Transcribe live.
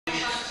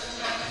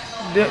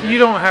You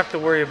don't have to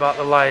worry about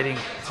the lighting.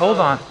 Hold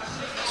on.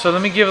 So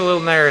let me give a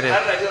little narrative. How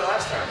did I do it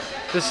last time?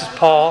 This is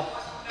Paul.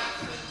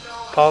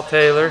 Paul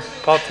Taylor.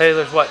 Paul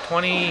Taylor's what,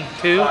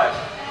 22? 5.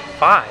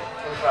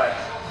 25.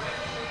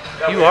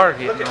 You are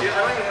getting Look at old.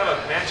 I don't even have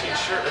a matching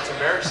shirt. That's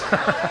embarrassing.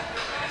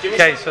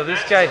 Okay, so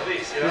this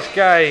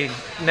guy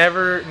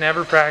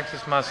never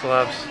practiced muscle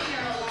ups.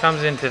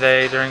 Comes in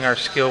today during our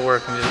skill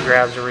work and just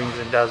grabs the rings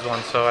and does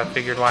one. So I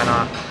figured, why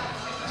not?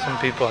 Some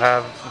people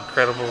have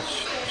incredible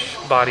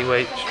body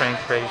weight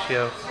strength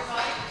ratio.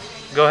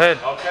 Go ahead.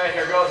 Okay,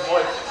 here goes,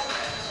 boy.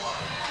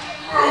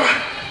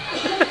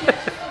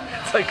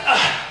 It's like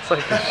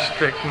a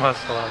strict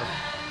muscle up.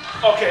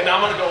 Okay, now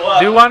I'm gonna go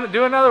up.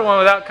 Do another one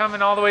without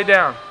coming all the way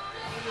down.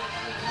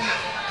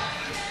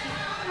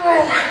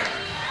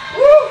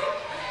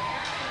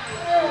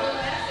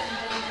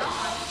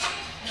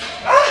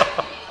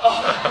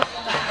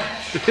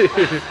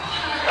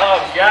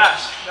 Oh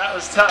gosh, that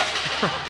was tough.